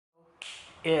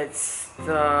It's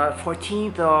the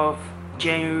 14th of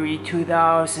January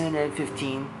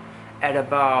 2015 at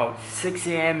about 6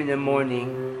 a.m. in the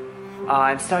morning.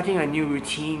 I'm starting a new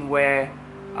routine where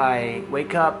I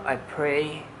wake up, I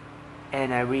pray,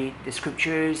 and I read the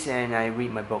scriptures and I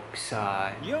read my books.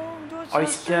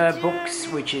 Oyster Books,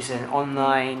 which is an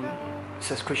online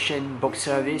subscription book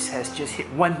service, has just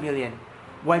hit 1 million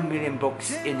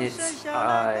books in its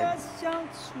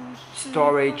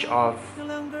storage of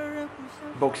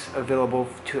books available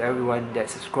to everyone that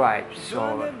subscribes.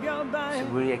 So it's a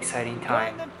really exciting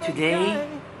time. Today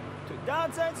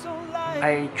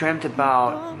I dreamt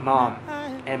about Mom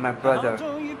and my brother.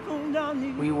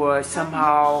 We were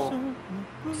somehow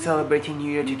celebrating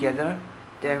New Year together.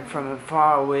 Then from a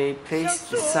faraway place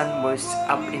the sun was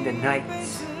up in the night,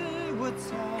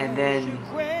 and then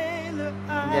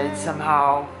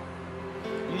somehow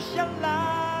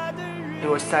it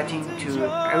was starting to,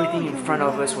 everything in front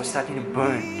of us was starting to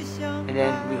burn. And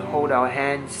then we hold our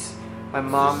hands, my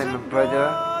mom and my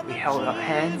brother, we held our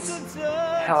hands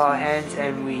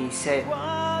and we said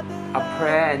a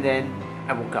prayer, and then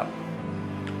I woke up.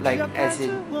 Like as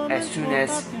soon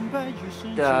as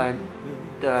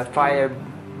the fire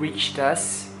reached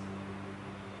us,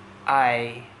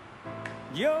 I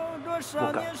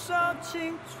woke up.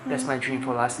 That's my dream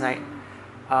for last night.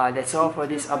 That's all for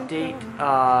this update.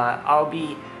 I'll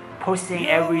be posting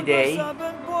every day.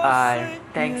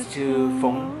 Thanks to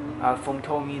Feng. Feng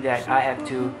told me that I have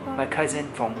to, my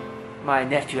cousin Feng, my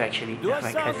nephew actually, not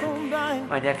my cousin.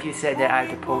 My nephew said that I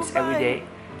have to post every day,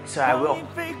 so I will.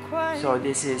 So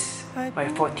this is my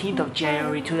 14th of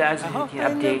January 2015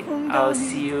 update. I'll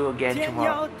see you again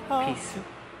tomorrow. Peace.